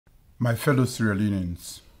My fellow Sierra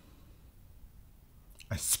Leoneans,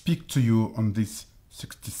 I speak to you on this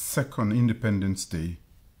 62nd Independence Day,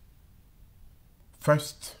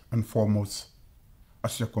 first and foremost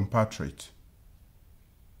as your compatriot,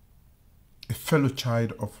 a fellow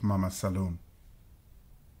child of Mama Salome,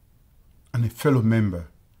 and a fellow member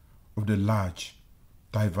of the large,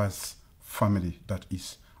 diverse family that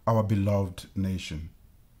is our beloved nation.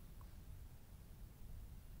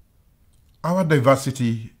 Our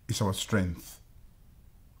diversity is our strength.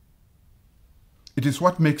 It is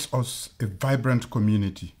what makes us a vibrant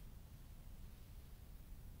community.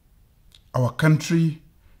 Our country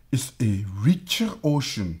is a richer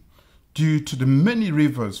ocean due to the many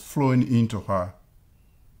rivers flowing into her.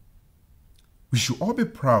 We should all be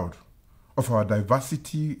proud of our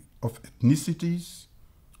diversity of ethnicities,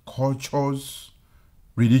 cultures,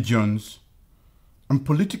 religions, and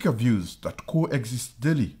political views that coexist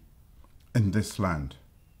daily in this land.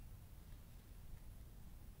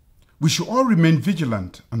 We should all remain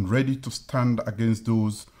vigilant and ready to stand against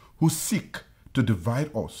those who seek to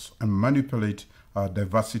divide us and manipulate our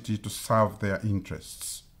diversity to serve their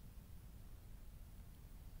interests.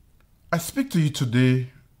 I speak to you today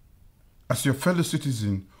as your fellow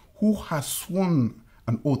citizen who has sworn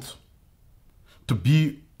an oath to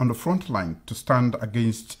be on the front line to stand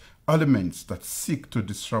against elements that seek to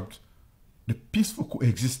disrupt the peaceful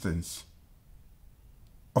coexistence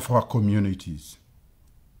of our communities.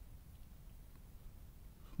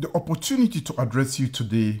 The opportunity to address you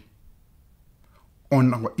today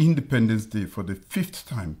on our Independence Day for the 5th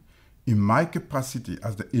time in my capacity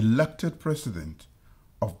as the elected president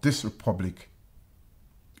of this republic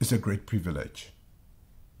is a great privilege.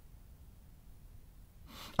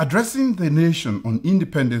 Addressing the nation on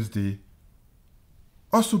Independence Day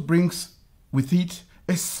also brings with it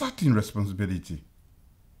a certain responsibility.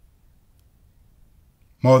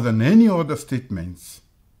 More than any other statements,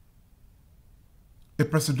 a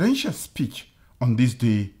presidential speech on this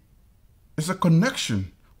day is a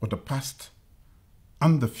connection with the past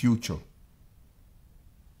and the future.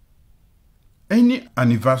 Any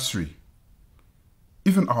anniversary,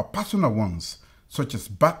 even our personal ones, such as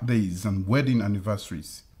birthdays and wedding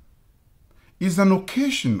anniversaries, is an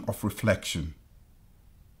occasion of reflection.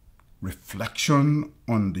 Reflection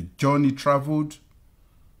on the journey traveled,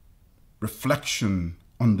 reflection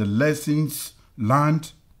on the lessons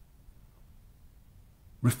learned,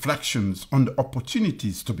 reflections on the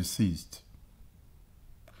opportunities to be seized,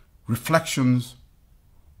 reflections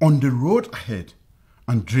on the road ahead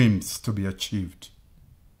and dreams to be achieved.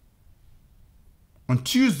 On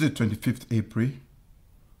Tuesday, 25th April,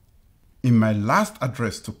 in my last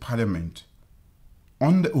address to Parliament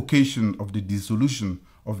on the occasion of the dissolution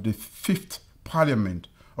of the 5th Parliament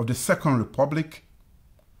of the Second Republic,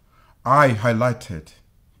 I highlighted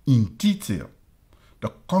in detail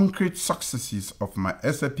the concrete successes of my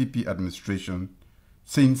SLPP administration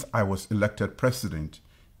since I was elected president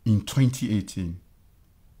in 2018.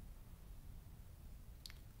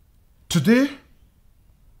 Today,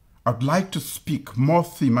 I'd like to speak more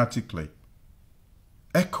thematically,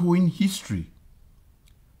 echoing history,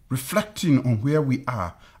 reflecting on where we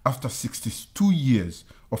are after 62 years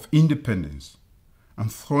of independence,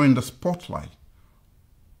 and throwing the spotlight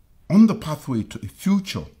on the pathway to a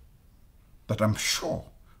future that I'm sure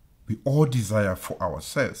we all desire for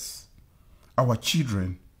ourselves, our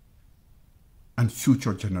children, and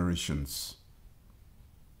future generations.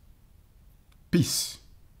 Peace,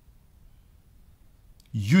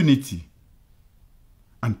 unity,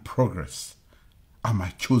 and progress are my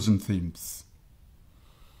chosen themes.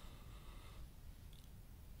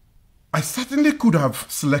 I certainly could have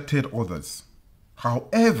selected others.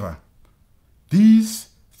 However, these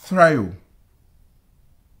three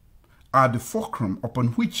are the fulcrum upon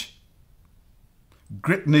which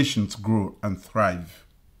great nations grow and thrive.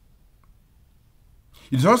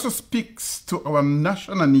 It also speaks to our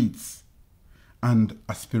national needs and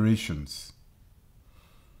aspirations.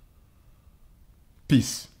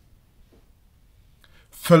 Peace.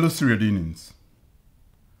 Fellow Sierra Leoneans,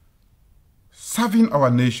 serving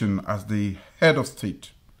our nation as the head of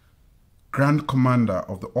state, Grand Commander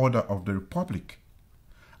of the Order of the Republic,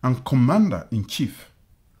 and Commander-in-Chief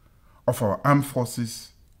of our armed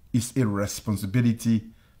forces is a responsibility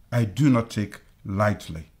I do not take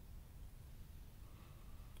lightly.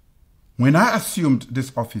 When I assumed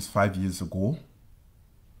this office 5 years ago,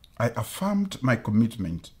 I affirmed my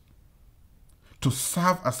commitment to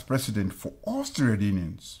serve as president for all Sierra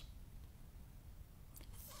Leoneans.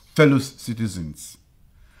 Fellow citizens,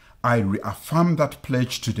 I reaffirm that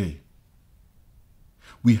pledge today.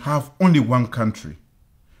 We have only one country,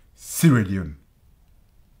 Sierra Leone,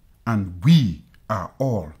 and we are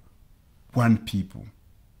all one people.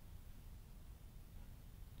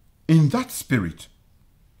 In that spirit,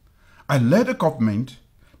 I led a government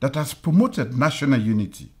that has promoted national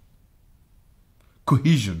unity,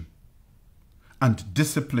 cohesion, and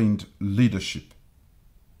disciplined leadership.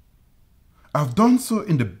 I've done so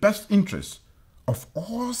in the best interest of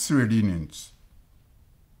all Sierra Leoneans.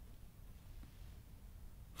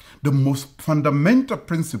 The most fundamental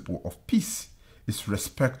principle of peace is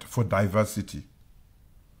respect for diversity.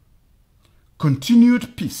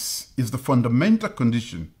 Continued peace is the fundamental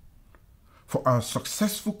condition for our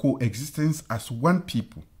successful coexistence as one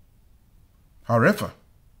people. However,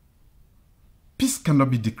 peace cannot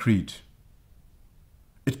be decreed.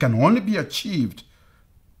 It can only be achieved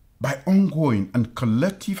by ongoing and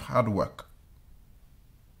collective hard work.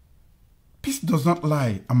 Peace does not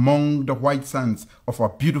lie among the white sands of our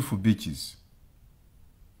beautiful beaches.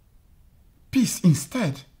 Peace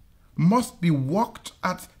instead must be worked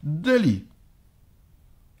at daily.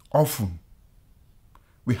 Often,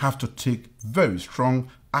 we have to take very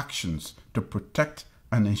strong actions to protect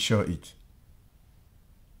and ensure it.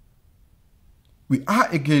 We are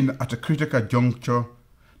again at a critical juncture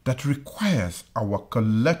that requires our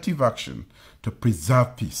collective action to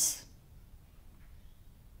preserve peace.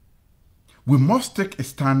 We must take a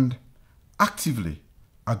stand actively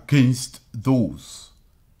against those,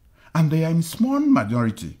 and they are in small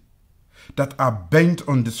minority, that are bent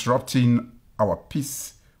on disrupting our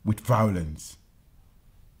peace with violence.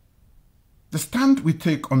 The stand we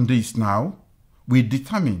take on this now will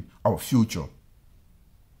determine our future.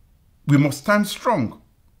 We must stand strong.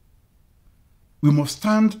 We must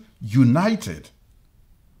stand united.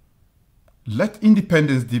 Let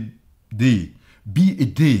Independence Day be a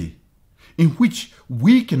day in which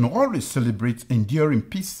we can always celebrate enduring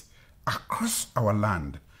peace across our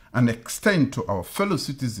land and extend to our fellow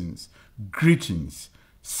citizens greetings,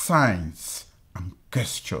 signs, and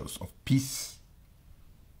gestures of peace.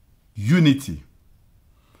 Unity.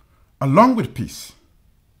 Along with peace,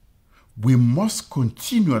 we must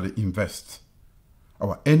continually invest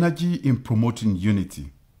our energy in promoting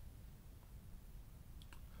unity.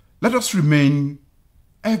 Let us remain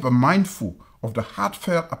ever mindful of the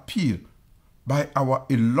heartfelt appeal by our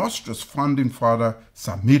illustrious founding father,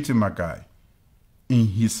 Sir Mete Magai, in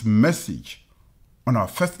his message on our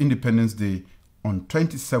first Independence Day on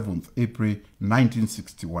 27th April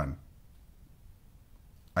 1961.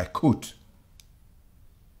 I quote,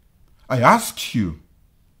 "I ask you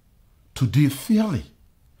to deal fairly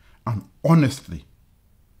and honestly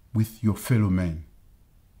with your fellow men,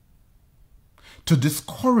 to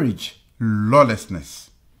discourage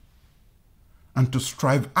lawlessness, and to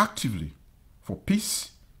strive actively for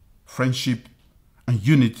peace, friendship, and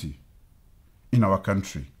unity in our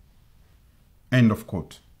country." End of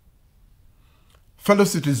quote. Fellow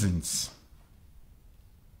citizens,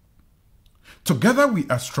 together we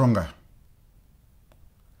are stronger.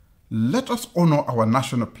 Let us honor our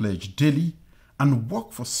national pledge daily and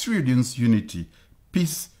work for Sierra Leone's unity,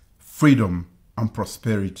 peace, freedom, and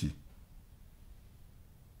prosperity.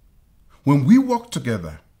 When we work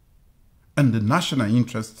together in the national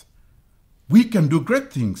interest, we can do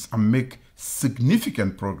great things and make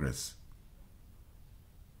significant progress.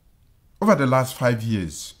 Over the last 5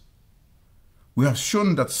 years, we have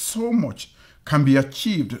shown that so much can be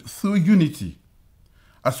achieved through unity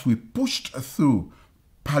as we pushed through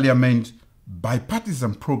Parliament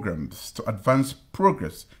bipartisan programs to advance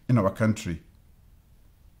progress in our country.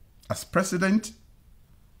 As President,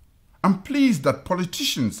 I'm pleased that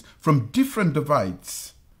politicians from different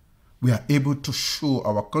divides were able to show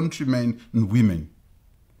our countrymen and women,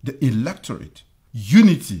 the electorate,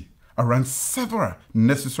 unity around several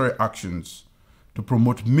necessary actions to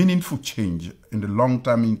promote meaningful change in the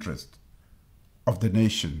long-term interest of the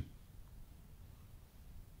nation.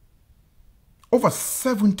 Over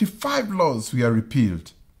 75 laws were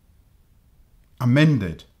repealed,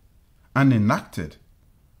 amended, and enacted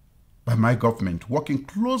by my government, working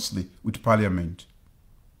closely with Parliament.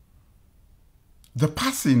 The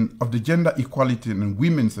passing of the Gender Equality and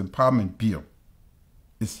Women's Empowerment Bill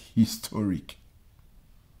is historic.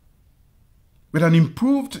 With an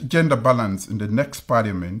improved gender balance in the next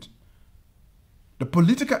Parliament, the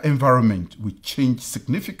political environment will change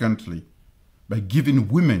significantly by giving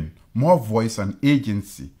women more voice and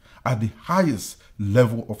agency at the highest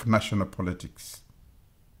level of national politics.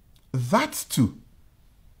 That too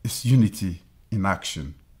is unity in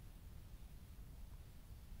action.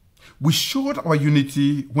 We showed our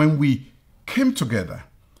unity when we came together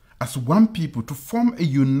as one people to form a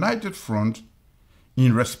united front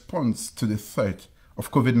in response to the threat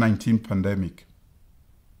of COVID-19 pandemic.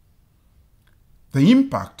 The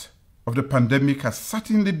impact of the pandemic has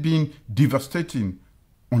certainly been devastating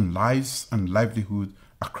on lives and livelihood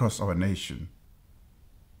across our nation.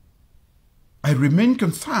 I remain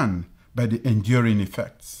concerned by the enduring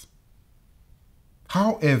effects.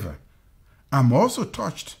 However, I'm also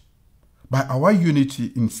touched by our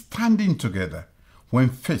unity in standing together when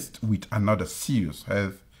faced with another serious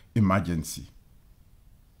health emergency.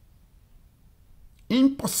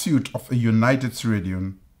 In pursuit of a united Sierra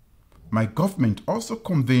Leone, my government also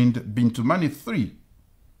convened Bintumani III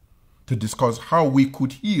to discuss how we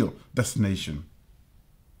could heal this nation.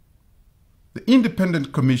 The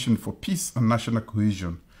Independent Commission for Peace and National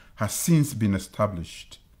Cohesion has since been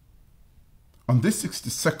established. On this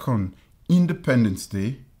 62nd Independence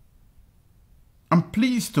Day, I'm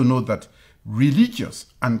pleased to know that religious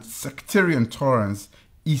and sectarian tolerance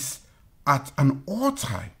is at an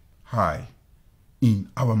all-time high in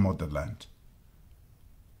our motherland.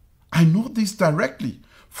 I know this directly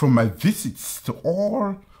from my visits to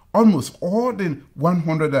almost all the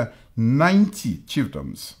 190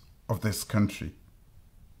 chiefdoms of this country.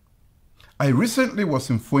 I recently was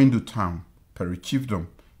in Freetown, Peri Chiefdom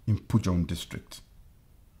in Pujong District,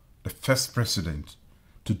 the first president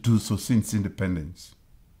to do so since independence.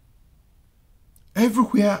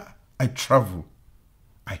 Everywhere I travel,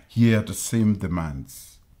 I hear the same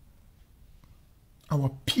demands.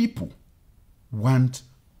 Our people want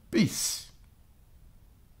peace.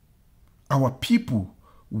 Our people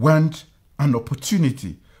want an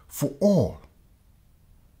opportunity for all.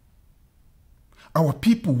 Our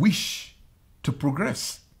people wish to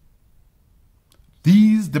progress.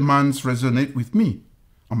 These demands resonate with me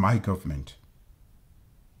and my government.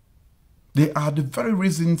 They are the very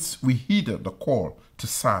reasons we heeded the call to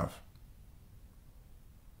serve.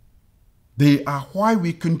 They are why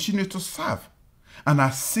we continue to serve and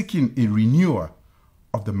are seeking a renewal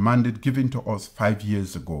of the mandate given to us 5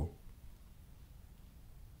 years ago.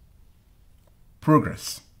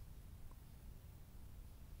 Progress.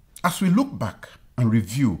 As we look back and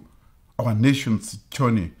review our nation's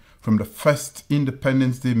journey from the first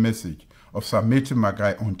Independence Day message of Sir Maitre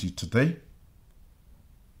Magai until today,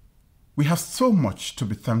 we have so much to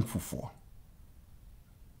be thankful for.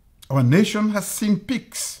 Our nation has seen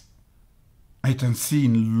peaks, and it has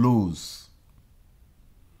seen lows.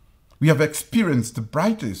 We have experienced the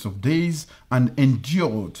brightest of days and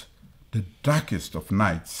endured the darkest of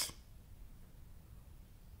nights.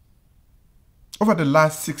 Over the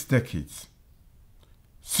last 6 decades,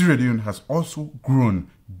 Sierra Leone has also grown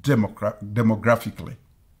demographically.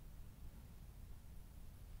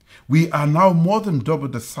 We are now more than double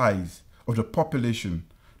the size of the population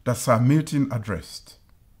that Sir Milton addressed.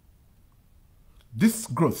 This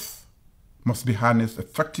growth must be harnessed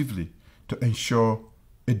effectively to ensure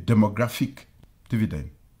a demographic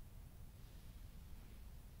dividend.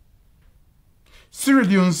 Sierra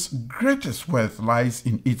Leone's greatest wealth lies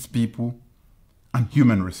in its people and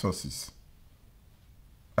human resources.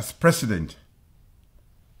 As president,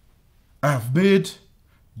 I have made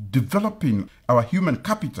developing our human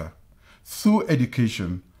capital through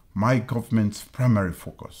education my government's primary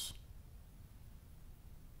focus.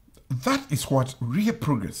 That is what real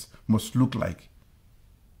progress must look like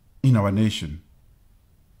in our nation.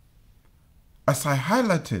 As I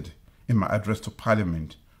highlighted in my address to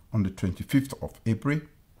Parliament on the 25th of April,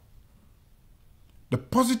 the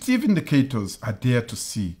positive indicators are there to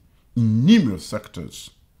see in numerous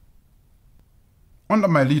sectors. Under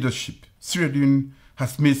my leadership, Sierra Leone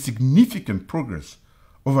has made significant progress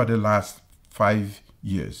over the last 5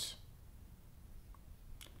 years.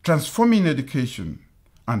 Transforming education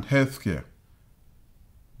and healthcare,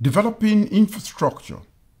 developing infrastructure,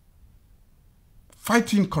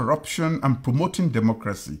 fighting corruption and promoting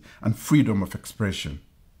democracy and freedom of expression.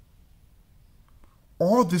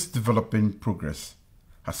 All this development progress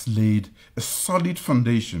has laid a solid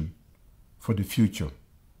foundation for the future.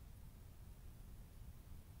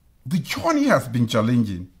 The journey has been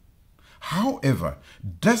challenging. However,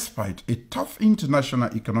 despite a tough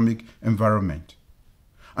international economic environment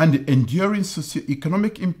and the enduring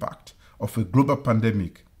socio-economic impact of a global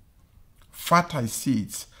pandemic, fertile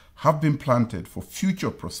seeds have been planted for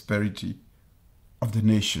future prosperity of the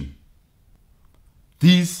nation.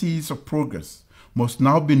 These seeds of progress must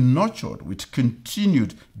now be nurtured with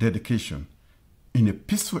continued dedication in a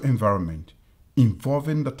peaceful environment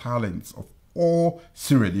involving the talents of all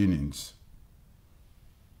Sierra Leoneans.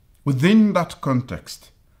 Within that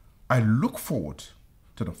context, I look forward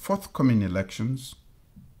to the forthcoming elections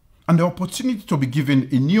and the opportunity to be given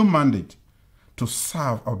a new mandate to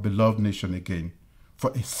serve our beloved nation again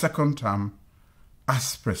for a second term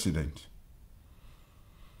as president.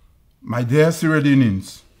 My dear Sierra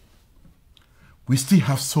Leoneans, we still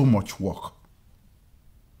have so much work.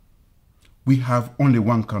 We have only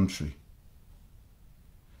one country.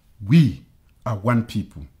 We are one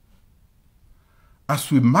people. As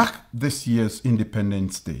we mark this year's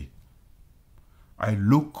Independence Day, I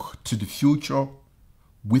look to the future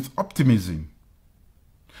with optimism,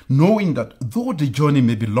 knowing that though the journey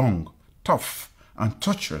may be long, tough, and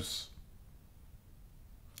tortuous,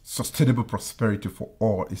 sustainable prosperity for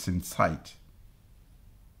all is in sight.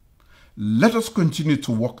 Let us continue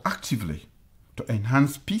to work actively to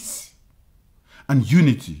enhance peace and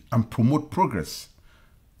unity and promote progress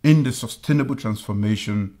in the sustainable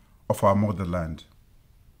transformation of our motherland.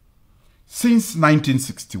 Since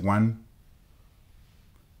 1961,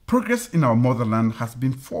 progress in our motherland has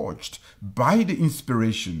been forged by the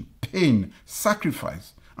inspiration, pain,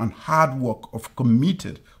 sacrifice, and hard work of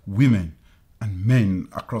committed women and men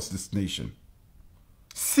across this nation.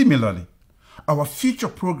 Similarly, our future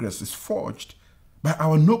progress is forged by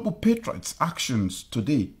our noble patriots' actions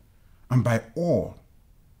today and by all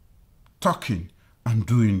talking and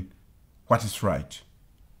doing what is right.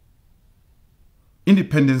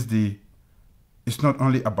 Independence Day is not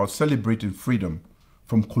only about celebrating freedom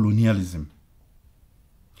from colonialism.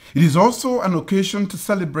 It is also an occasion to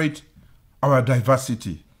celebrate our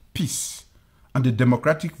diversity, peace, and the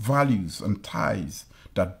democratic values and ties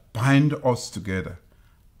that bind us together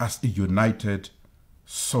as a united,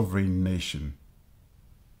 sovereign nation.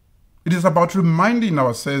 It is about reminding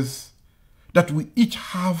ourselves that we each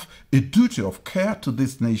have a duty of care to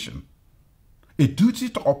this nation, a duty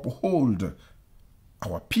to uphold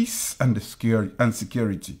our peace and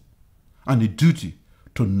security, and a duty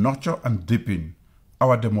to nurture and deepen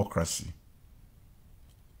our democracy.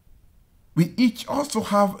 We each also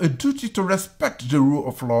have a duty to respect the rule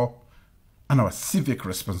of law and our civic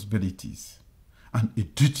responsibilities, and a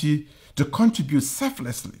duty to contribute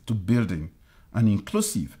selflessly to building an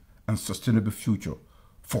inclusive and sustainable future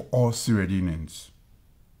for all Sierra Leoneans.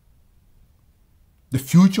 The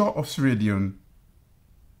future of Sierra Leone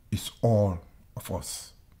is all of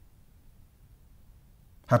us.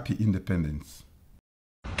 Happy Independence.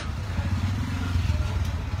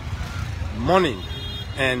 Morning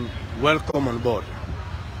and welcome on board.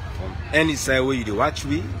 From any side where you watch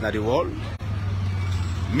me na the world,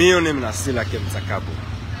 my name is still Akem Takabo.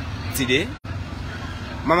 Today,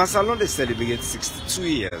 Mama Salon they celebrate 62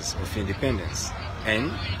 years of independence,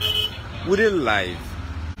 and we dey live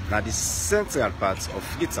na the central part of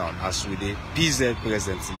Freetown as we dey PZ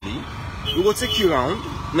presently. We will take you around.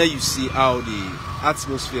 Now you see how the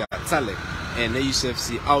atmosphere at Talek, and now you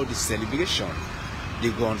see how the celebration they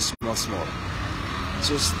go on small.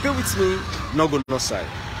 So stay with me, not go no side.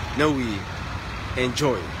 Now we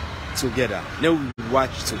enjoy together. Now we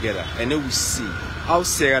watch together, and then we see how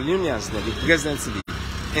Sierra Leoneans they presently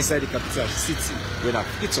inside the capital city where that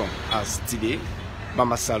Freetown as today,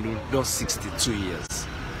 Mama Salon done 62 years.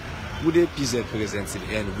 We dey PZ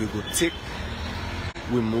presently, and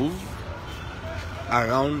we move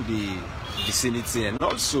around the vicinity, and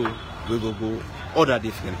also we go other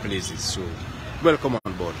different places. So welcome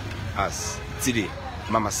on board as today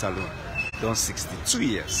Mama Salon done 62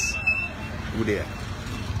 years. We there.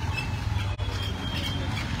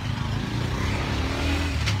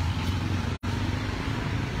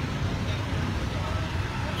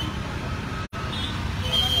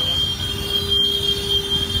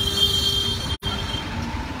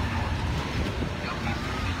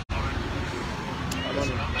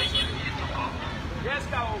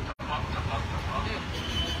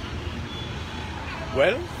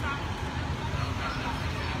 Well,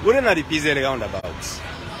 we're in the PZ roundabout.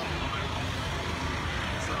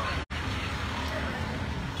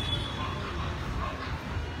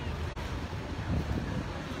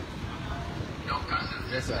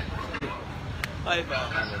 Yes, sir. Hi, sir.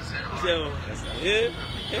 So, yes,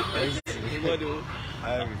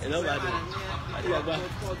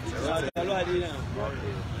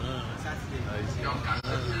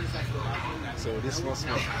 So this was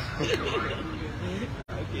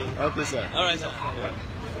Okay, sir. All right, sir. Yeah.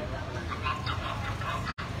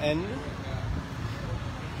 And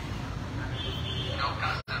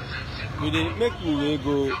we did make we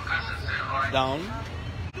go down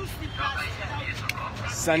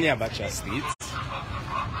Sani Abacha Street.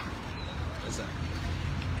 Yes, sir.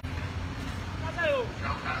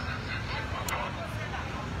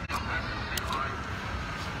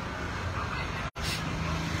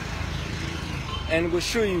 And we'll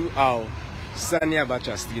show you how Sani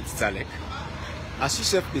Abacha Street Talek. As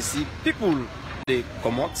you see, people they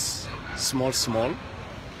come out small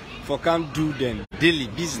for can do them daily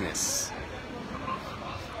business.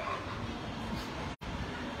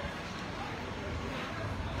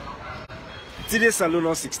 Today salon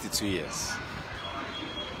on 62 years.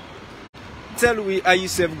 Tell we how you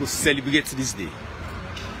self go celebrate this day.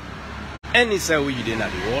 Any side where you did at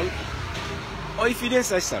the wall, or if you didn't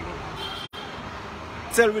say salon,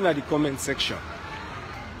 tell me in the comment section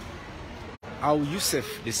how you self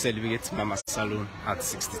they celebrate Mama Salon at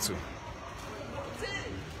 62.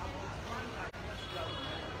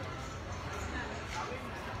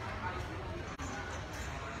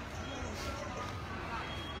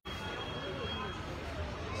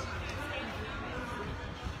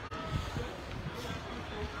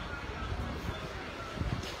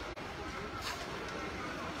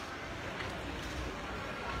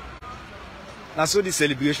 That's what the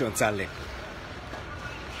celebration tell.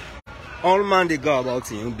 All man they go about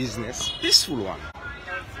in your business, peaceful one.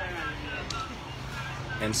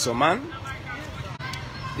 And some man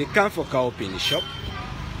they come for car up in the shop,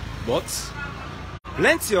 but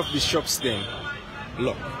plenty of the shops then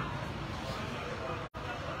lock.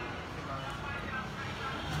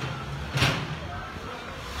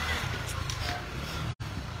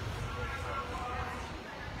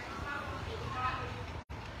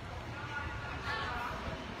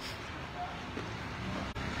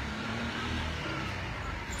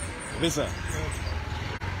 Listen.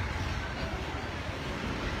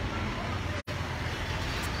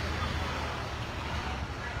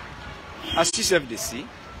 As you have the see,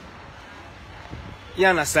 you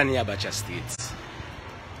understand Abacha Street.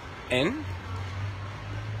 And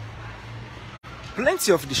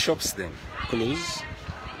plenty of the shops then close,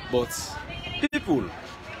 but people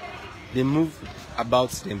they move about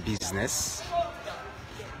their business.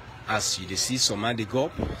 As you see, some man they go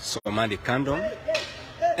up, some man they come down.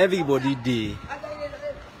 Everybody they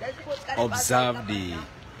observe the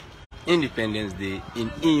Independence Day in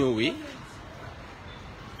your way.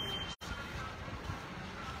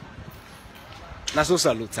 Naso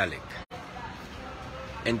salute Alec.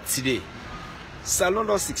 And today, Salon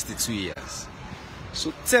does 62 years.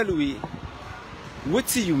 So tell me, what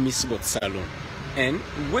do you miss about Salon? And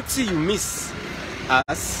what do you miss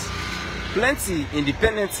as plenty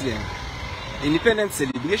independent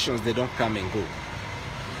celebrations they don't come and go?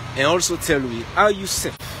 And also tell me how you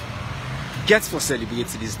self get for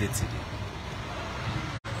celebrating this day today.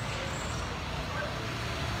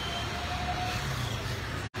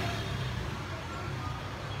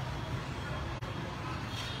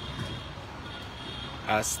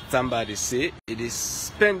 As somebody say, it is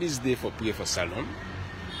spend this day for pray for Salon.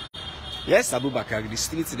 Yes, Abubakar, the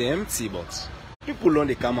streets they empty, but people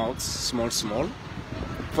only come out small,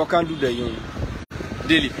 for can do their own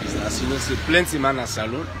daily business. You know, say plenty man at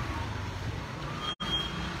Salon.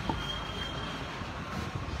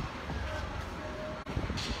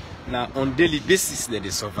 Now on daily basis they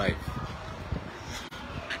survive.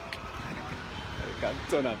 I can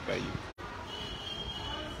turn up by you.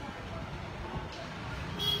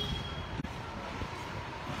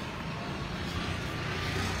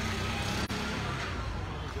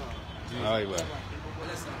 How you well?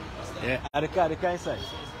 Yeah, at the car inside.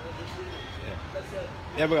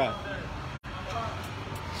 Yeah, bro.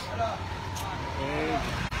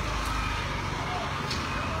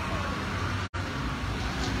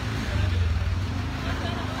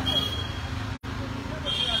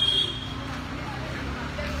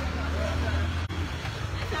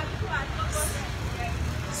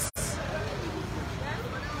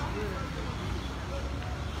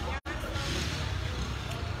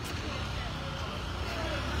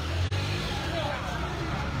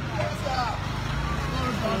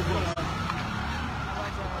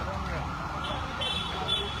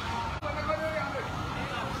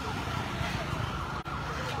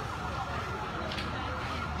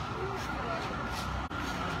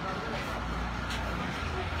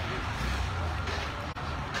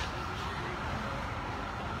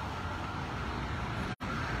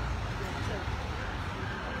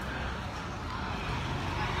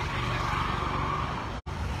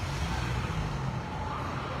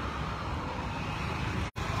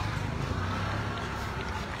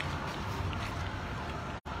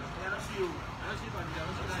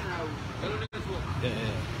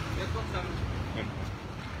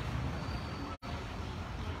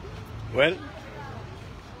 Well,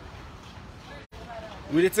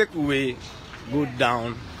 we take away, go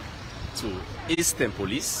down to Eastern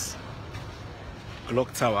Police,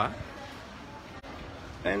 Clock Tower,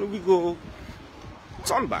 and we go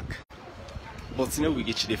turn back. But now we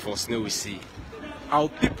get to the first, now we see how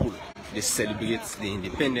people they celebrate the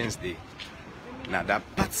Independence Day. Now that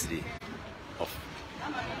birthday of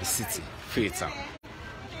the city, Freetown.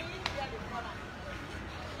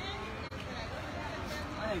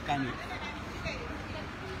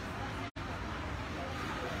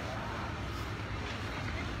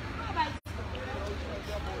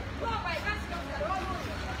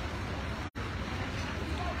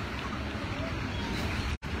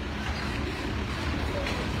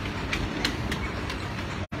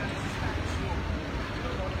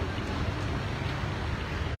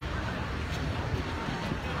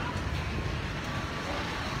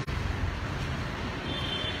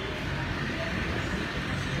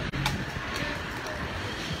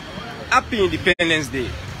 Happy Independence Day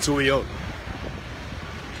to we all.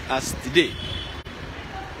 As today,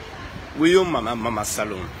 we own Mama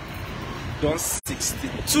Salon. Done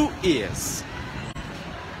 62 years.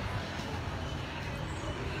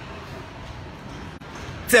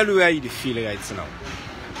 Tell you how you feel right now.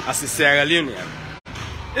 As a Sierra Leonean,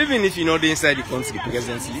 even if you're not inside the country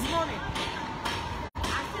presently,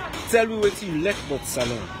 tell me what you like about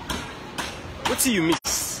Salon. What you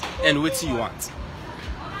miss and what you want.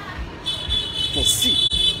 For see,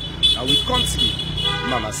 I will continue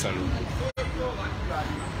Mama Salon.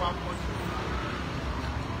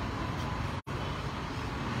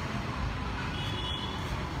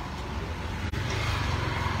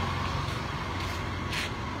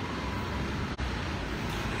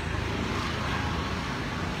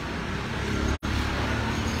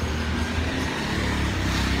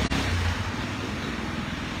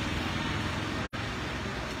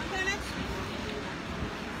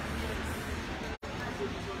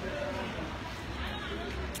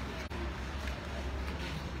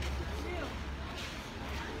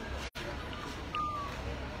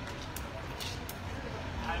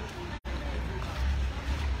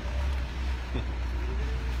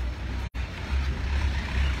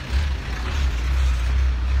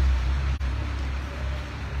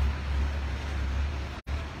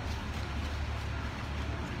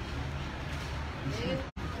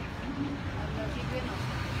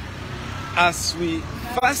 As we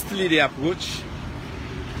fastly approach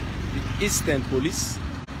the Eastern Police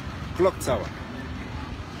Clock Tower,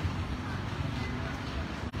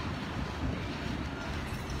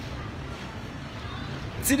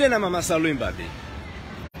 today na Mama Salon birthday.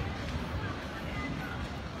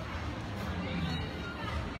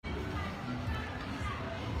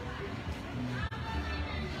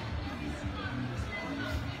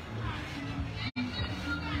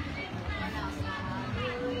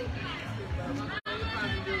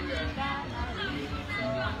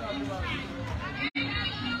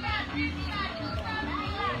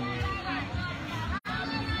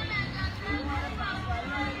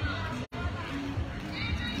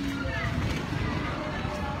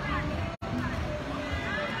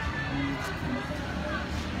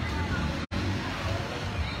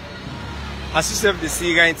 As you see the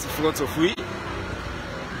sea right in front of we,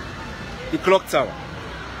 the clock tower.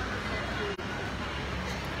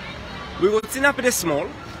 We will turn up the small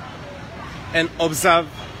and observe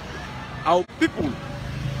how people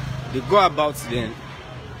they go about their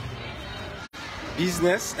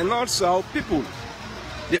business, and also how people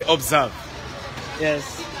they observe.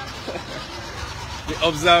 Yes. They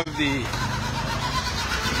observe the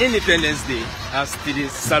Independence Day as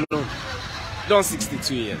today's Salon done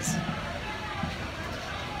 62 years.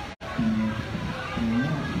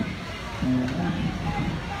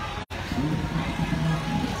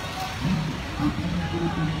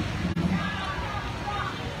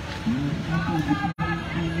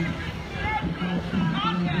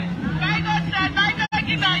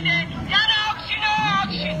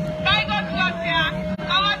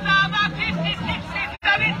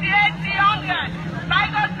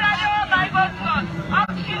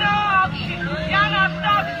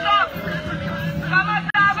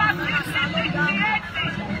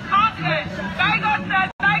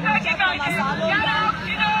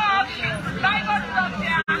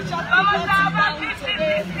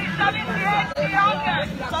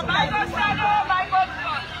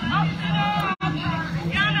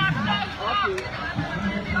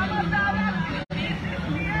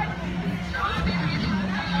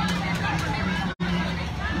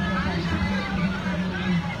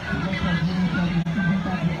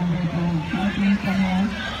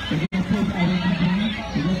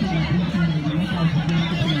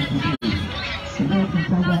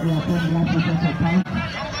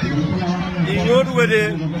 The road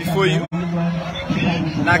where before you,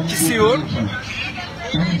 na Kisi Road,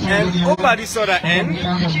 and over this other end,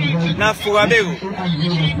 na Furabero,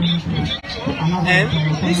 and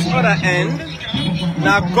this other end,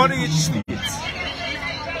 na Godrich Street.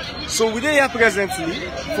 So we are here presently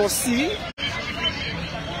for see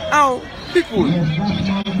how people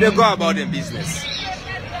they go about their business.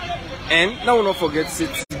 And now we don't forget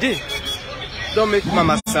today, don't make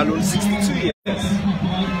Mama Salon 62 years.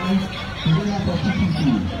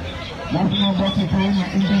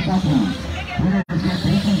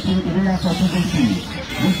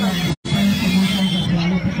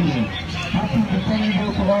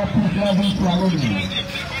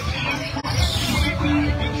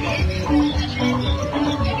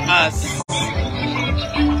 As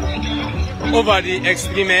over the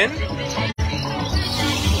extreme end,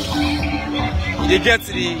 they get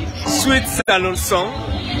the sweet Salon song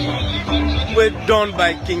were done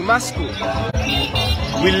by King Masco.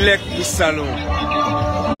 We left the salon.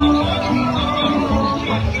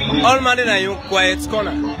 All man in a quiet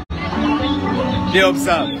corner. They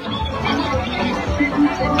observe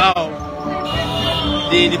how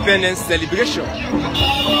the independence celebration.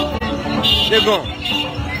 They go.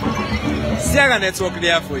 Sierra network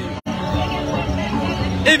there for you.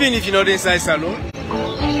 Even if you're not inside salon,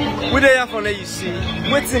 we there for you see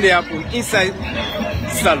what's in the happen inside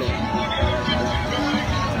salon.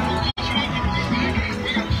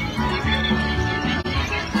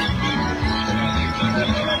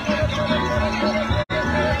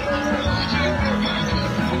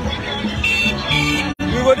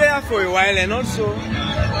 We go there for a while and also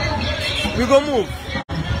we go move.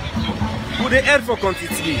 We dey head for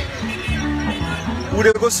quantity. We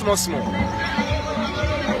dey go small.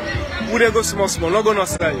 We dey go small. Not go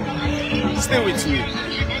outside. Stay with me.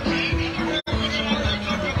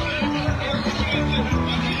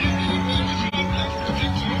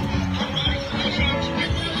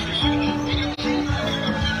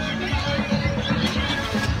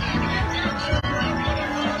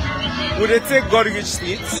 We dey take Godrich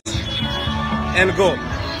Street and go.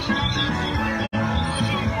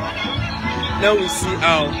 Now we see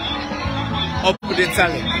how up the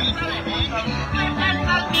talent.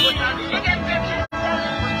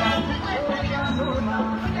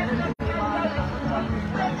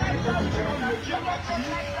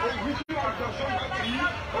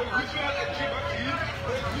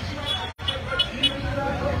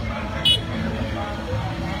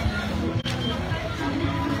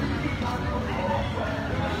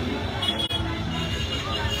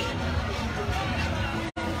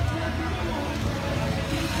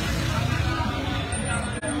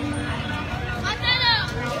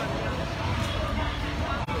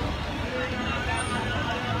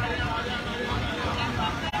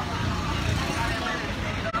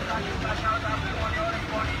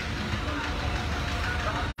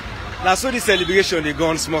 Now so the celebration they go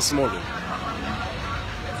on small.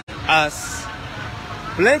 As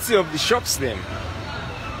plenty of the shops them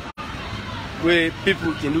where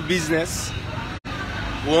people can do business,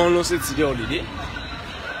 we all know it's the holiday.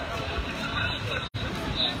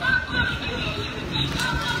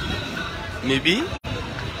 Maybe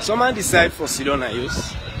someone decide for sit down and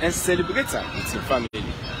use and celebrate with your family.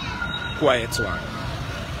 Quiet one.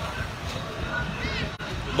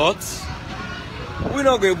 But we're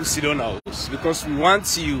not going to sit down our house because we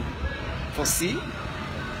want you to see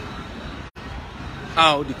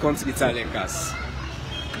how the country talent has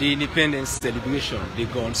the independence celebration. They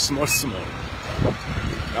go on small.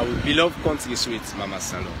 Our beloved country sweet Mama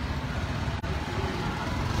Salon.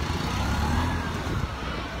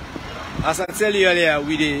 As I tell you earlier,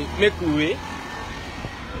 we dey make way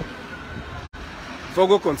for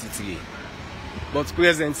go country, but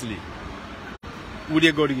presently we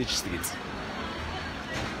dey go reach street.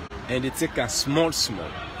 And they take a small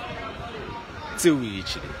till we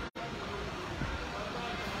reach it.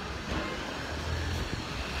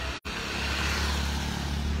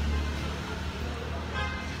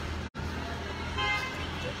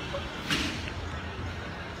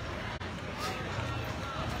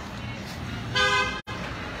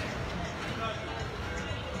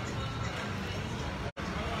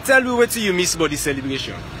 Tell me what you miss about the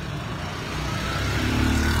celebration.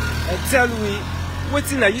 And tell me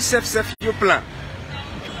what are you self your plan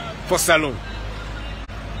for salon?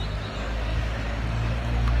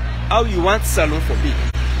 How you want salon for big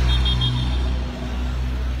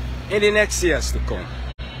in the next years to come?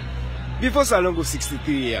 Before salon go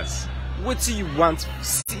 63 years, what do you want to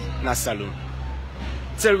see in a salon?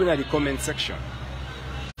 Tell me in the comment section.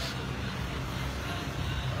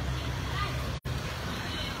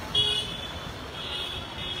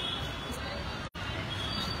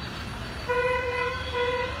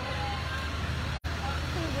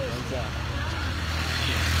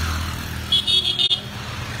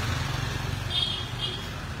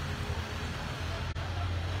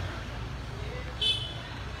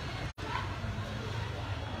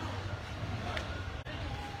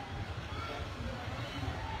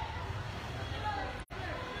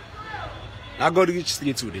 I got to reach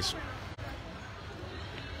straight to this one.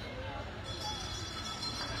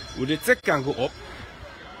 Would the tech can go up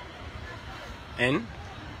and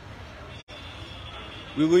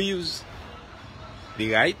we will use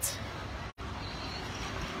the right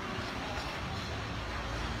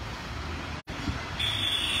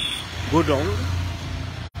go down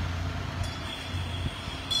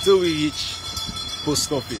till we reach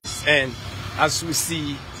post office, and as we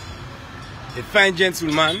see a fine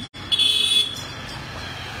gentleman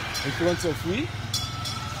in front of we,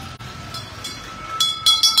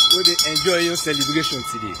 We dey enjoy your celebration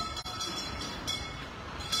today.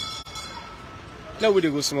 Now we dey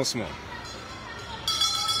go small small.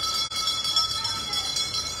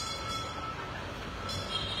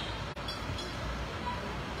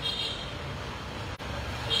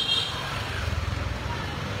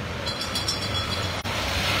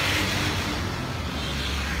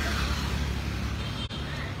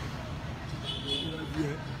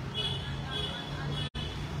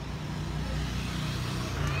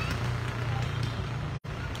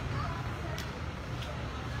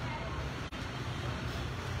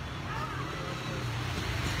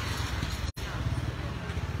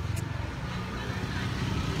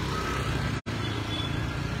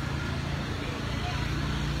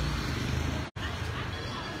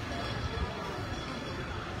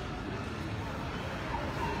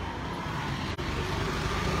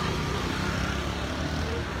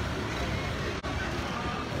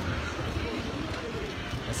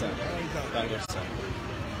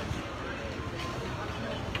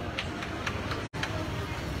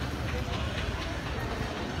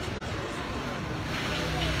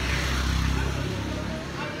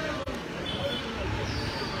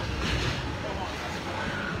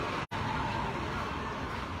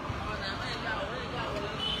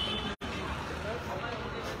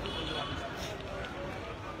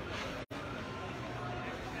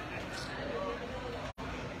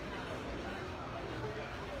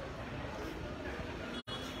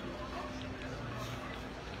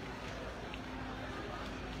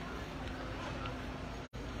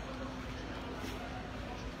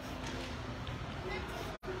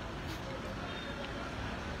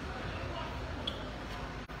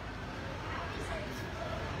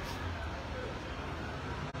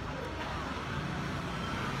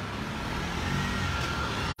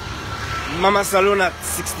 Mama Salon at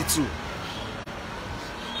 62.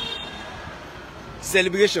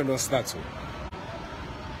 Celebration don't start. So.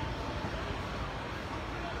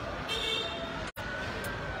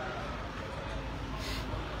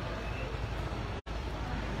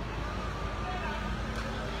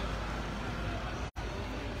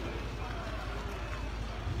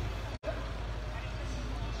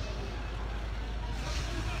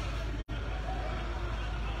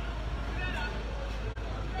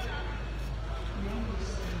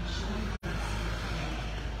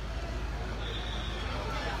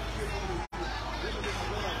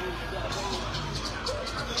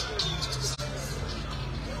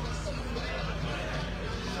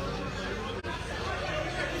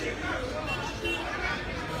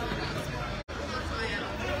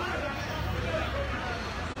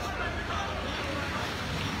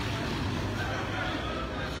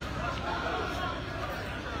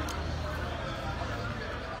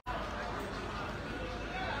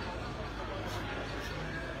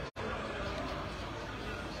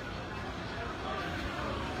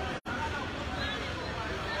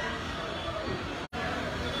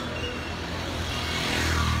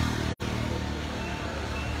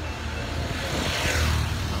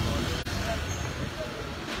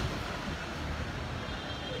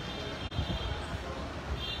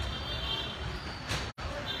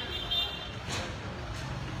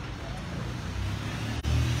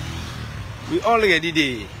 We already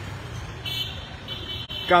dey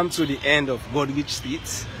come to the end of Godrich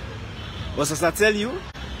Street. But as I tell you,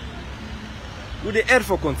 we dey head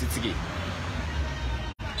for Kontitigi.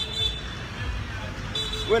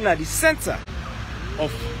 We're at the center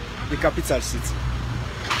of the capital city,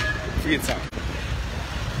 Freetown.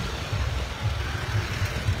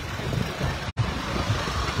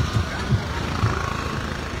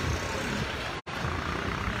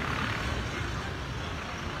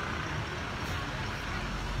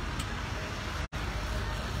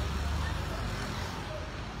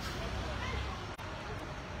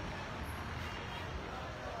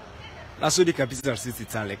 That's what the capital city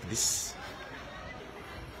town like this.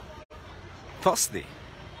 Thursday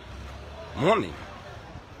morning,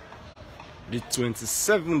 the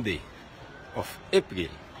 27th day of April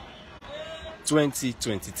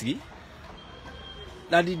 2023.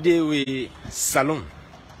 That's the day we Salon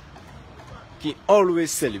can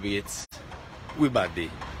always celebrate with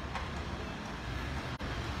birthday.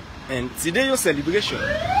 And today your celebration.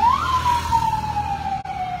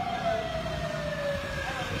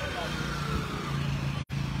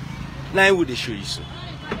 Now I will show you so.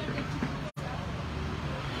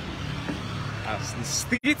 As the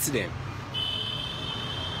streets them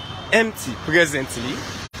empty presently,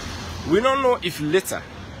 we don't know if later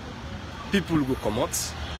people will come out.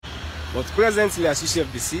 But presently, as you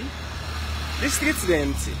see, the streets they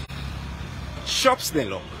empty, shops they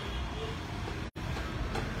lock.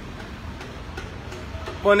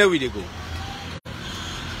 On where they go.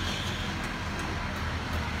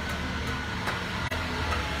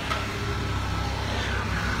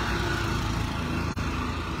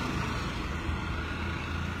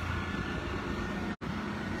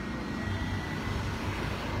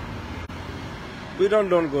 We don't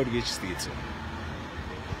go reach street.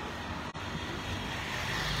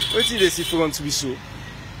 What is this front to be so?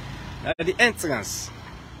 At the entrance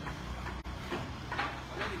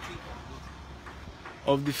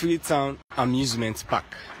of the Freetown amusement park,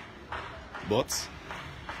 but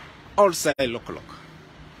all side lock.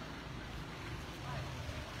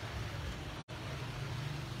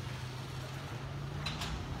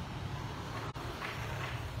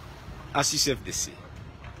 As you self they see,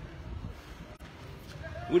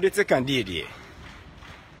 we dey take and there,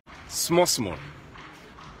 small,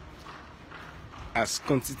 as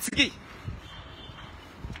quantity.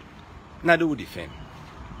 Now they will defend,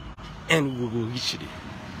 and we will reach it.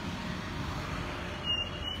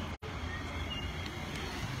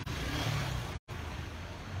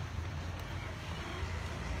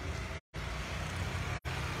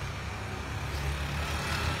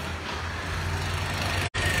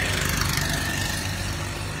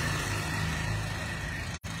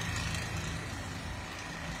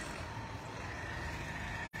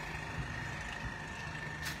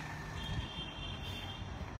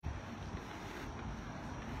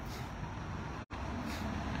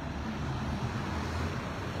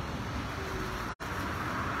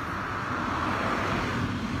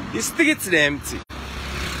 The streets are empty.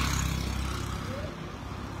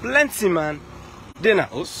 Plenty man, they na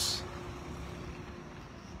us.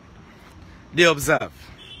 They observe.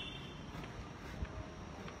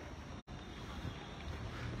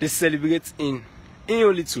 They celebrate in a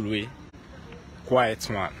little way, quiet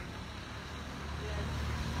one.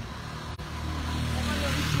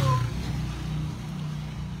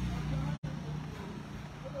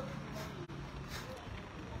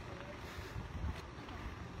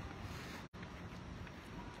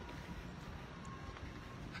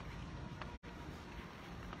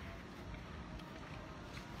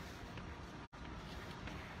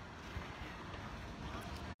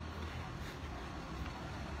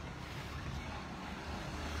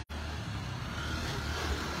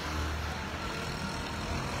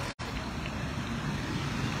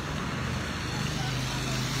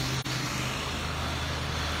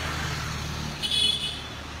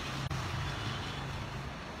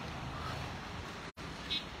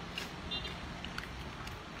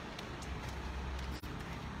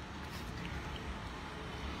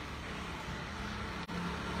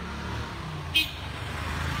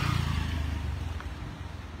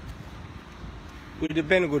 With the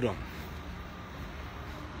pen go down.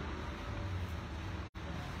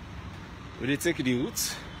 We take the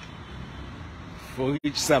route for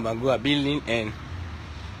each Sambangoa building, and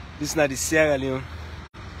this is not the Sierra Leone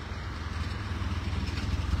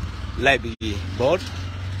Library Board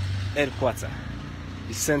headquarters,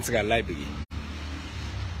 the Central Library.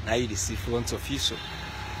 Now you see front of you. So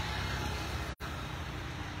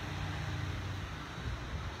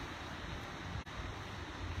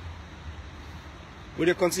we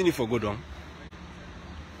will continue for go down,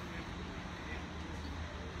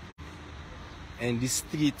 and the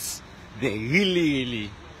streets they really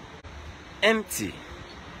empty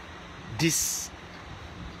this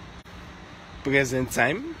present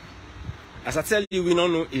time. As I tell you, we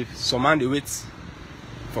don't know if some man they wait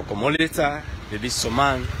for come later, maybe some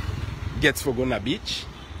man gets for go na beach,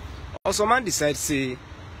 or some man decide say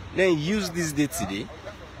then use this day today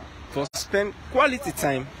for spend quality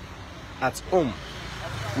time at home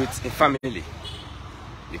with a family,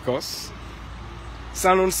 because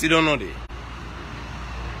salon still don't know they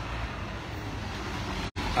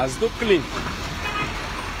as do clean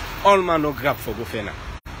all man no grab for go fena.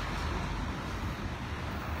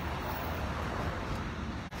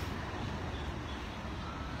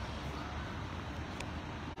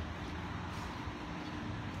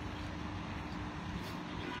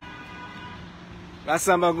 That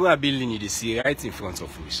Sambangoa building you see right in front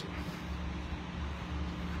of us.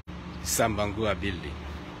 Sambangoa building.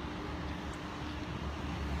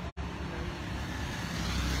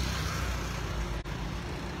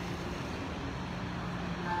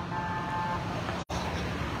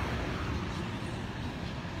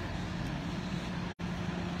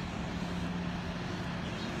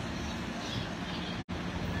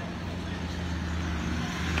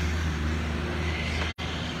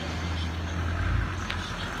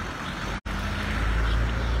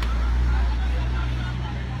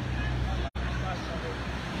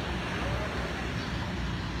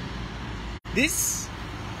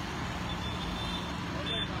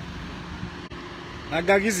 na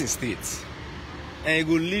Garrison Street. And you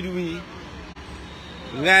go lead we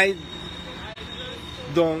right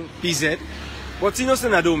down PZ. But you know say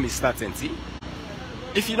na don't start enti.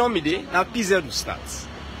 If you know me there, now PZ will start.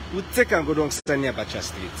 We take and go down Sani Abacha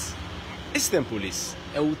Street. Eastern Police.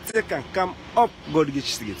 And we take and come up Godgich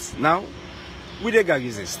Street. Now, we the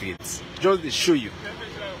Garrison Street. Just to show you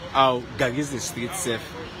how Garrison Street safe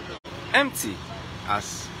empty.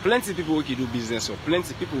 As plenty people who can do business or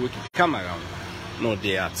plenty people who can come around. Not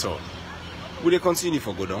there at all. Will they continue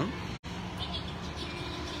for go down?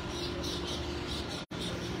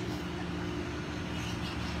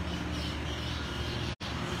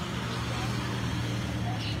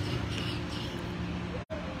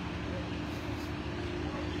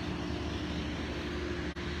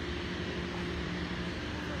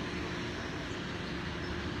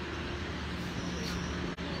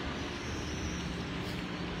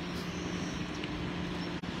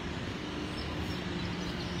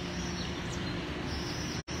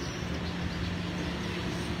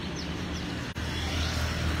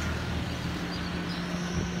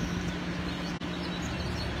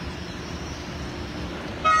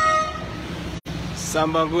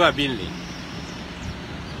 Sambangura building,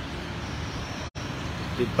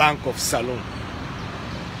 the Bank of Salon.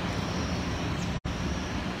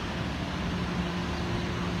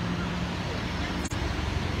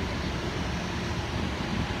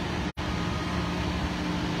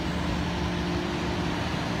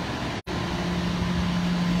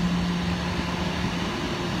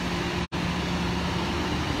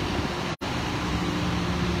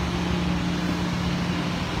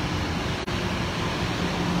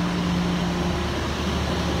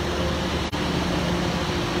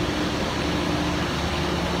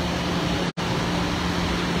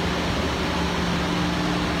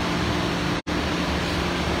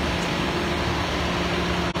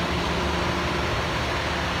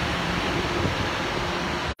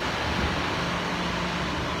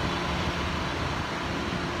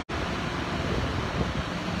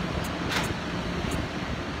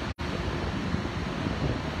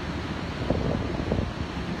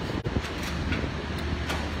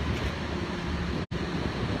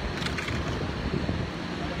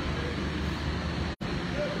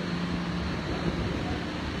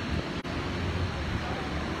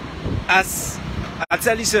 As I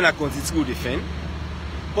tell you, I continue to defend,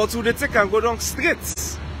 but we take and go down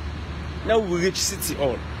straight. Now we reach City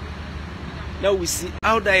Hall. Now we see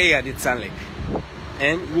how the area the town like,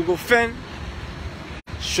 and we go find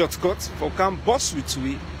shortcut for come bus with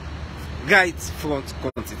we right front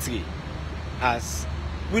country 3 as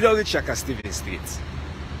we don't reach Shaka Stephen Street.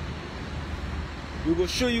 We will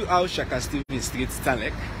show you how Shaka Stephen Street stand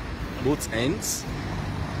like, both ends.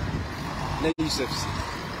 Let you see.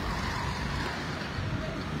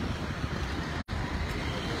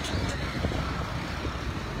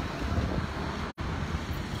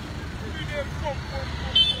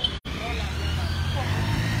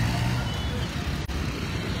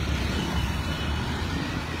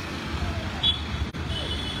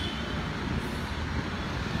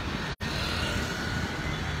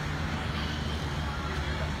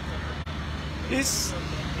 This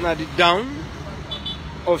now the down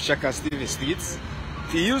of Shaka Stephen Street.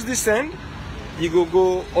 If you use this end, you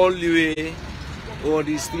go all the way or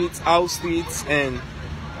the streets, house streets, and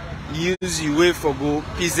use your way for go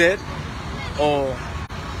PZ or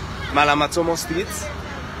Malamatomo Street.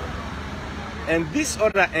 And this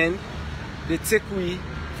other end, they take we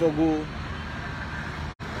for go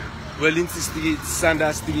Wellington Street,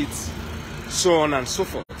 Sanders Street, so on and so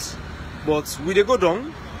forth. But we they go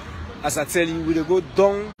down. As I tell you, we'll go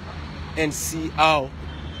down and see how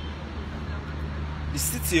the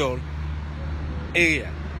City Hall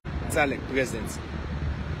area is like present.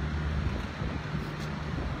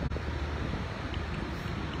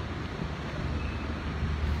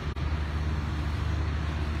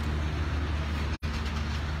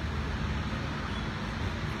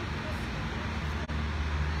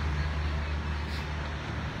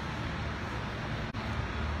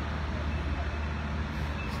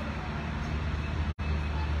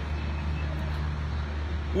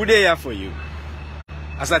 Who they here for you?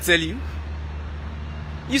 As I tell you,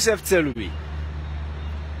 yourself tell me.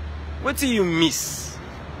 What do you miss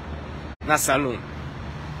na salon?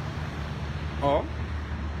 Or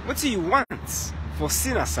what do you want for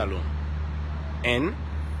seeing a salon? And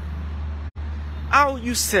how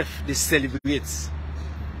you self they celebrate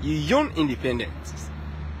your young independence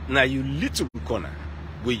now you little corner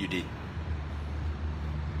where you did.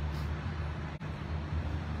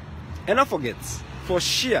 And don't forget, for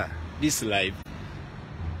share this live,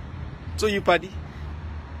 so you party,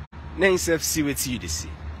 Now himself see what you see.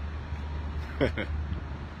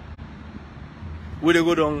 We dey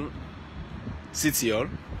go down City Hall.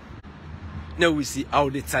 Now we see how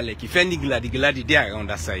they tell like if any gladi they are on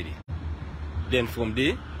that side. Then from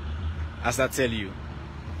there, as I tell you,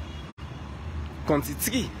 County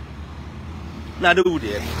 3. Now do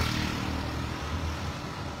there.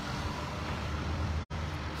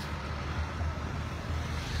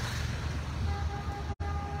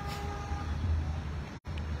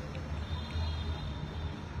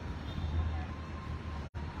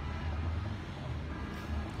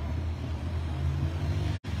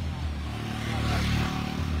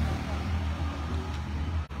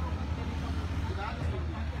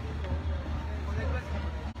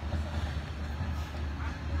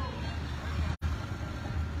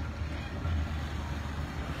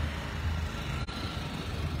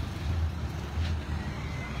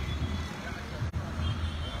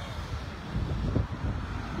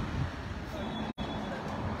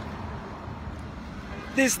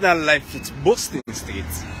 This is not life, it's Boston Street.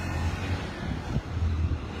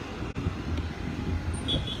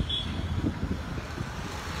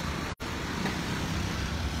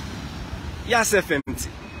 Yes, empty.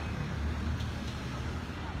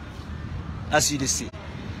 As you see.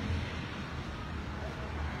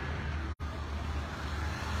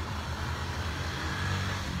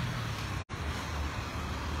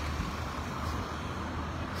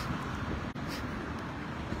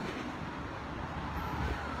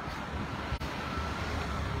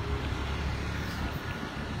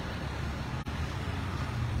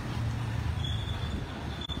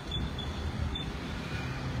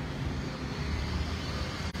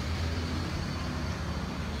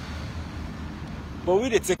 But we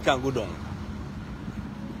dey take and go down.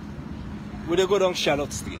 We dey go down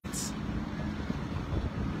Charlotte Street.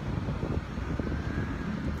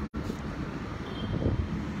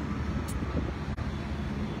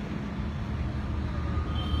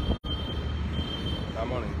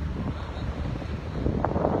 Come on in.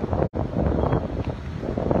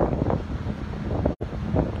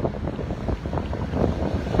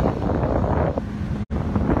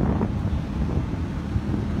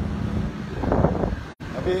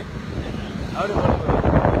 How do you want to go?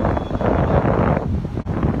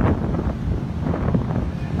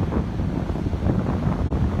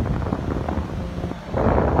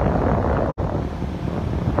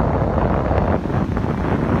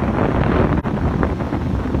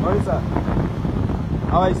 Morning, sir.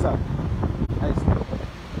 How are you, sir? Nice.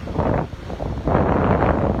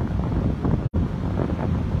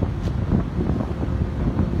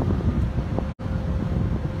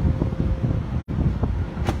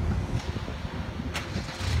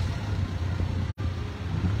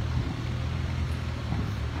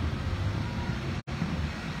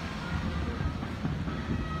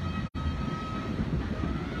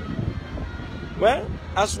 Well,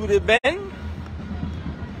 as with the bend,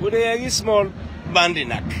 with a very small bandy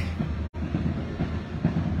neck.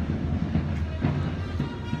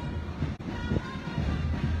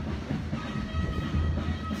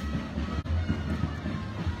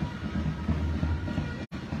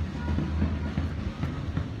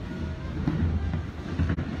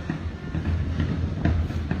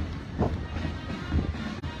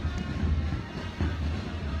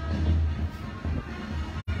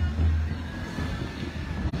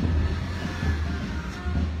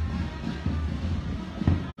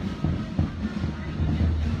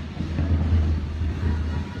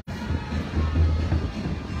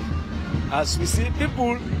 As we see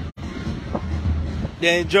people,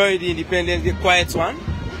 they enjoy the independence, the quiet one.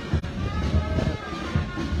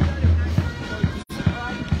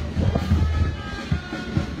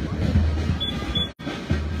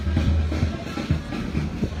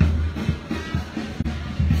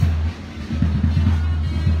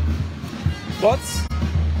 But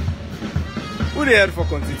who they here for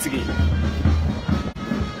continuity?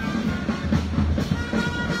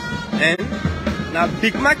 And now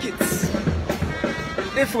big markets.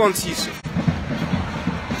 They front you.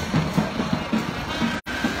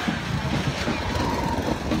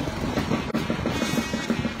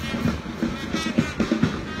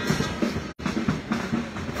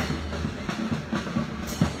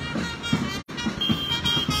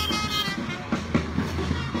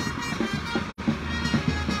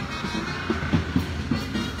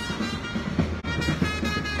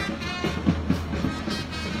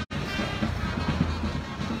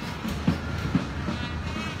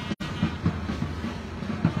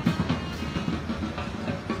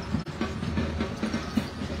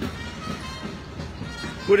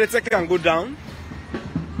 Would they take and go down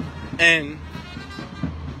and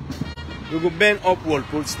We go bend up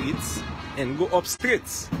Walpole Street and go up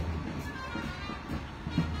straight.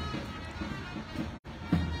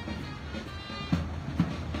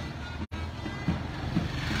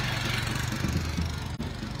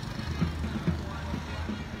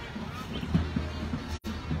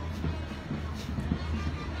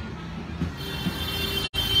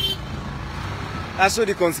 That's what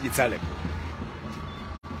the country Talek.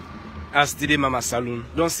 As today Mama Saloon,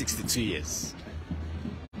 done 62 years.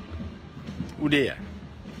 Who they are?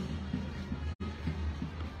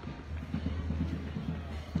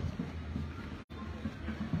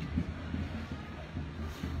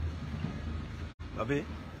 Babe?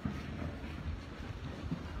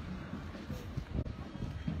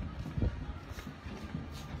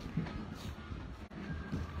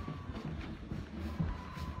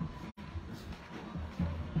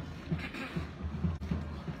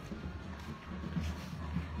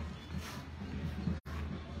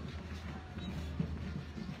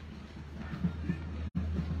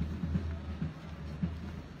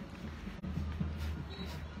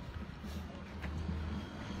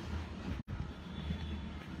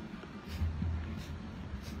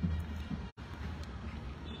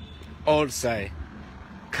 All side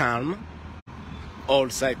calm, all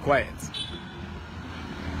side quiet.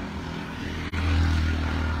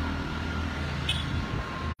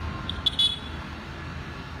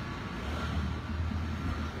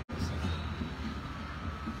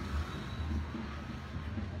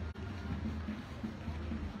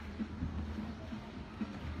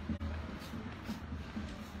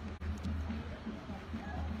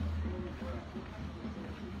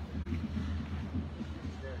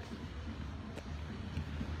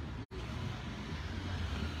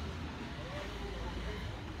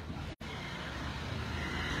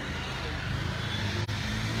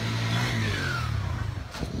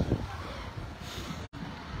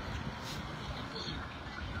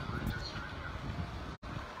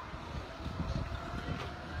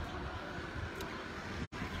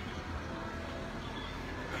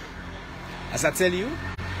 As I tell you,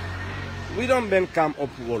 we don't bend come up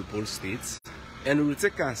Walpole Street and we will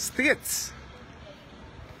take a straight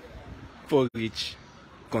for reach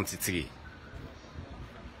County 3.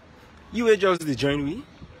 You will just join me.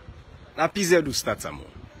 Na PZ do start more.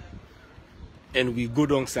 And we go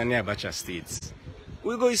down Sanya Abacha Street.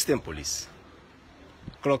 We go Eastern Police,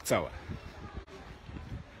 Clock Tower.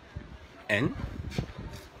 And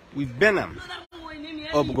we bend them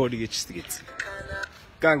up Godrich Street.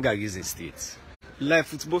 Kangarizin Street, Life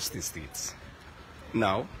Football Street.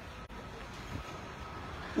 Now,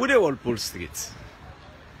 we dey Walpole Street,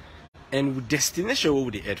 and we destination where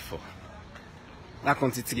we dey head for. Na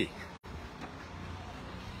County 3.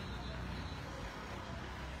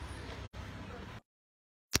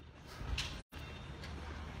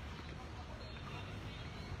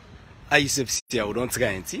 I used to see how we don't try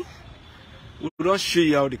anything. We don't show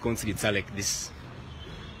you how the country is like this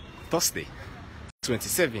Thursday.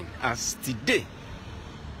 27 as today.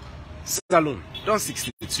 Salon, done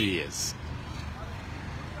 62 years.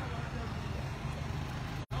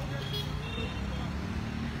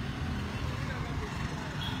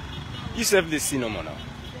 You serve the cinema now.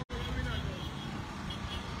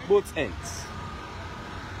 Both ends.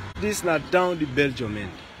 This now down the Belgium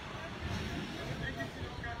end.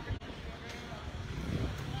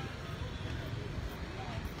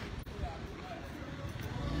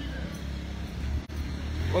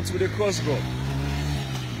 What's with the cross go?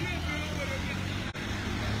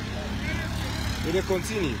 Will they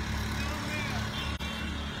continue?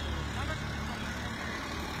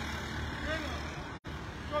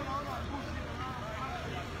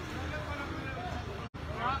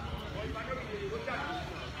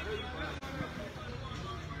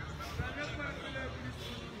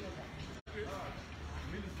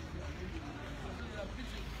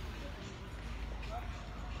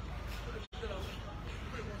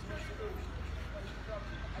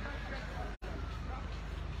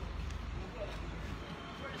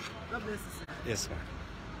 Yes, ma'am.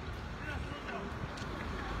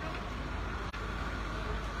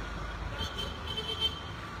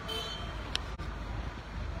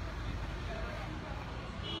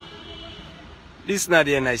 This is not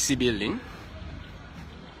the NIC building.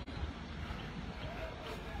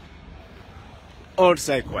 All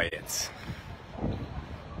side quiet.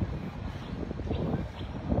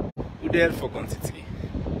 We're there for quantity.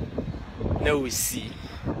 Now we see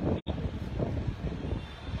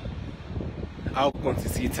how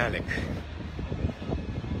quantity Talek.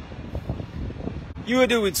 You were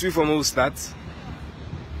there with me from all start.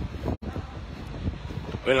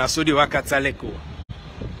 When I saw the waka Taleko.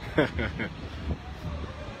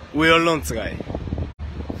 we all don't try.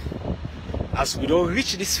 As we don't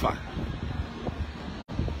reach this far,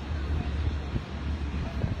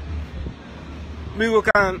 we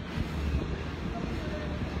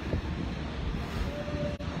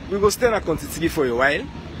go stay in a country for a while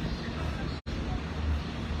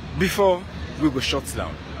before we go shut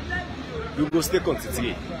down. We go stay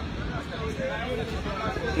country.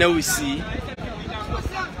 Now we see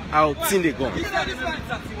how things they go.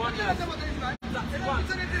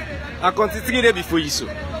 I country there before you so.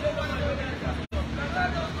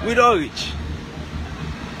 We don't reach.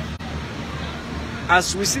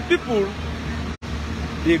 As we see people,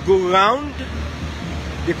 they go round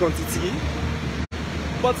the country,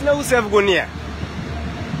 but now we self go near.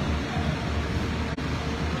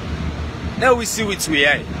 Now we see which we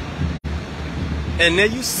are, and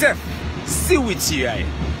then you self see which you are.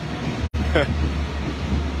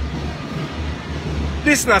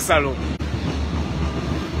 This not salon.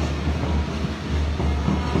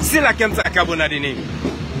 Still I can't talk about the name.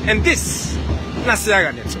 And this,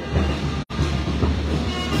 Nasiaga Network.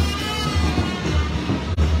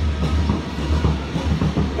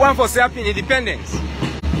 One for self-in independence.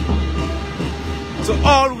 So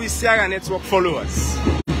all we Sierra Network followers,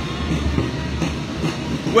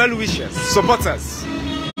 well-wishers, supporters,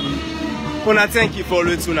 wanna thank you for all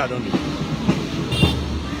it's una done.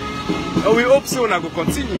 And we hope so una go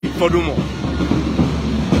continue for do more.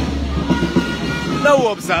 Now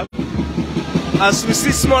we observe. As we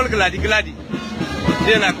see small gladi,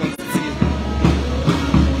 then I continue.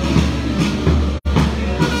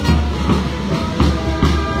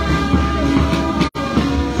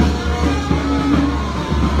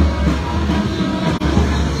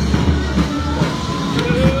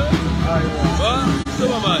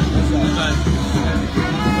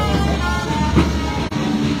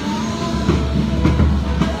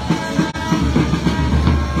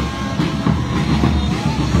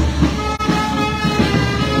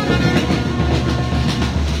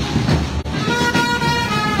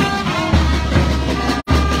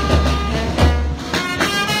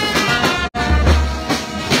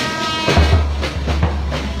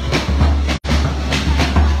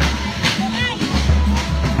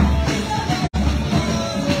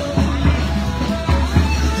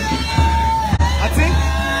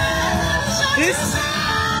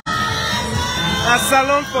 A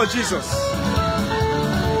salon for Jesus.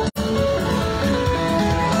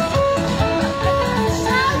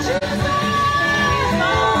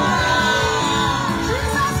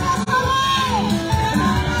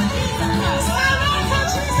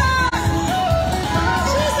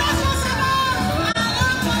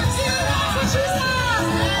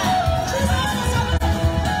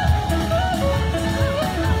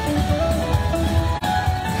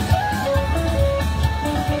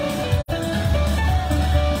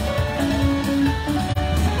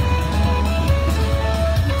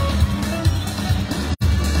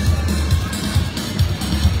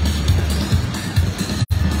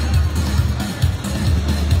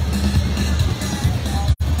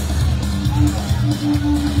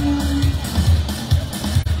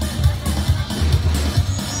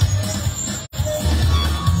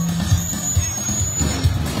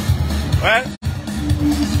 Well,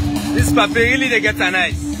 this paper really they get a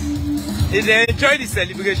nice. They enjoy the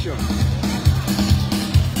celebration.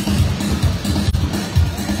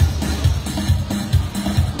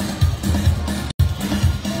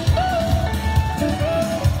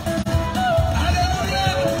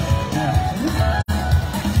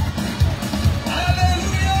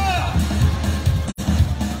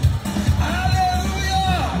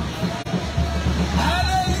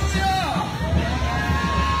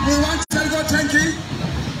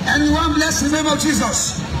 And we want to bless the name of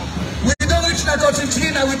Jesus. We don't reach the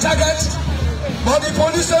country that we target, but the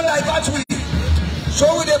police don't like that we.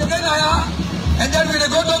 So we dey play now, and then we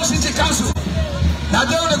dey go down city council. Now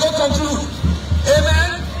then we dey go conclude.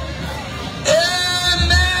 Amen.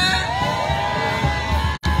 Amen.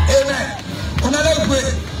 Amen. Another pray.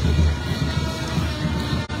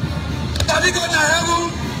 Daddy go to heaven.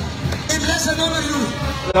 He bless the name of you.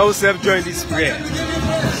 Now self join this prayer. We give you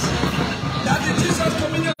praise. That the Jesus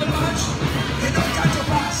communion march, it don't catch a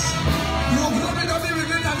pass. Your glory don't be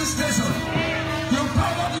revealed at this nation. Your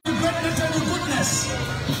power, your greatness, and your goodness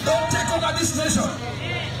don't take over this nation.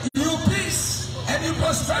 Your peace and your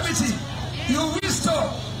prosperity, your wisdom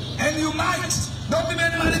and your might don't be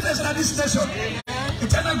made manifest at this nation.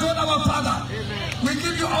 Eternal God, our Father, we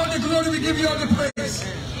give you all the glory, we give you all the praise.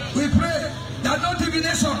 We pray that no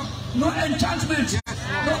divination, no enchantment,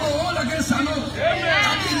 no hold against our Lord.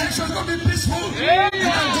 And the election will be peaceful. And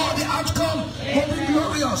God, the outcome will be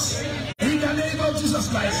glorious. In the name of Jesus.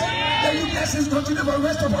 Christ. Let your blessings continue to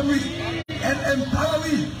rest upon me and empower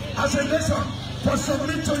me as a nation for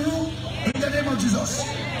submit to you in the name of Jesus.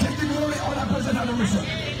 Take the glory, honor, praise, and adoration.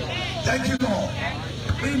 Thank you, Lord.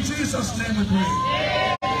 In Jesus' name we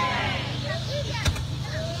pray.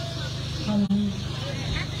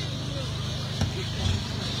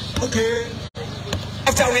 Okay.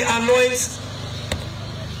 After we anoint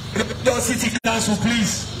the city council,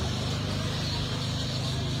 please.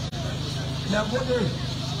 Now go there.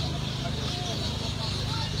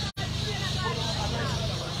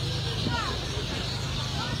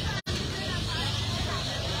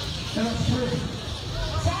 Let us pray.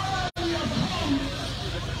 Father, we have come.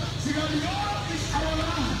 See, the Lord is our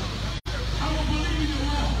land. I will believe in the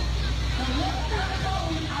Lord. And whatever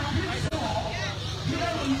we agree for,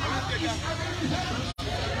 here on earth is already heaven.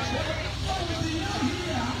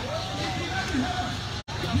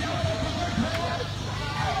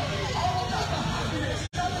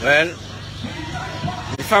 Well,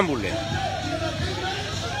 the family.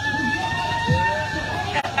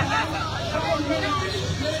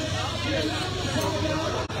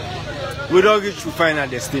 We don't reach to final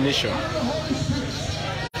destination.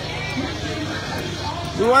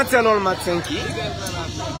 We want to tell all my thank you.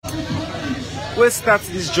 We'll start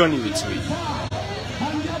this journey with me.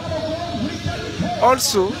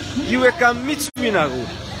 Also, you can meet me in a room.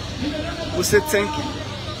 We say thank you.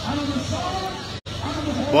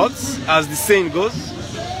 But, as the saying goes,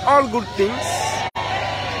 all good things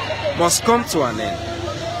must come to an end.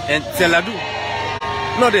 And Teladu,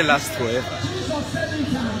 not they last forever.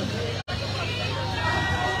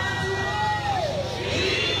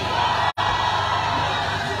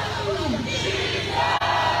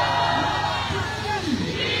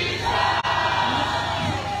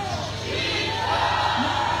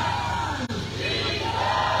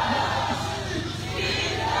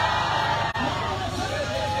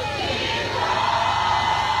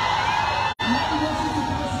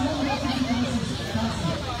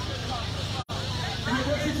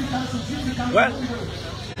 Well,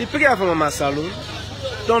 the prayer for Mama Salon,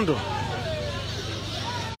 don't do.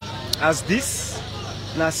 As this,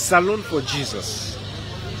 na salon for Jesus.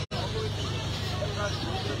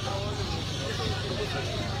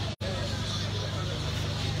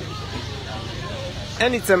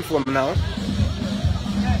 Anytime from now,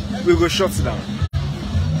 we will shut down.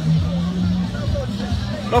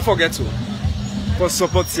 Don't forget to, for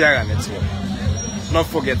support Sierra Network. Don't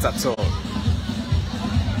forget at all.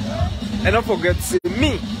 And don't forget to say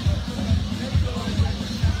me.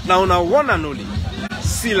 Now one and only,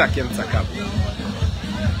 see like Takabo.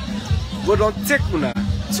 We don't take una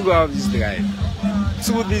throughout this drive,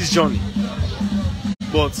 through this journey.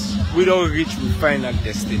 But we don't reach the final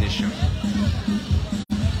destination.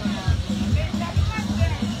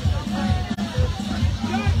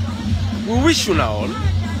 We wish you now all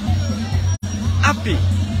happy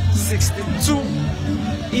 62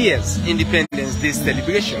 years Independence Day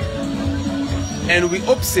celebration. And we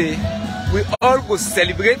hope say we all go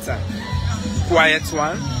celebrate a quiet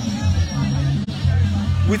one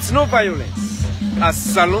with no violence as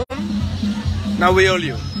Salon now we all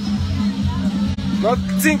you. Not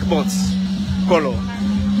think but color,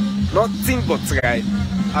 not think but tribe,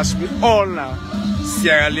 as we all now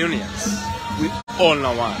Sierra Leoneans, we all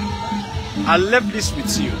now one. I left this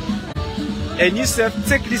with you, and you said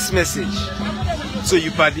take this message so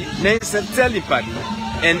you party, then you said tell the party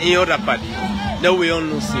and in other party. Now we all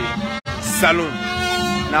know say Salon,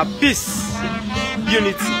 now peace,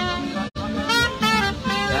 unity,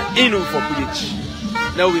 in for preach.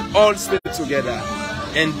 Now we all stay together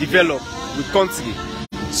and develop the country,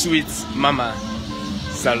 sweet Mama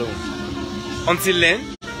Salon. Until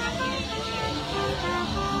then,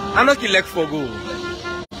 I'm not elect for go.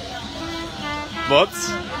 But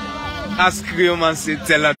as Creoman said,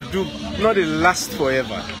 Teladu, not the last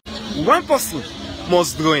forever. One person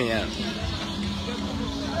must go in hand.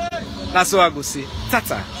 That's what I go say.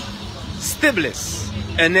 Tata, stay blessed,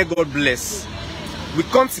 and may God bless. We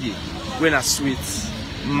country when a sweet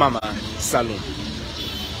Mama Salon.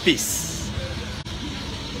 Peace.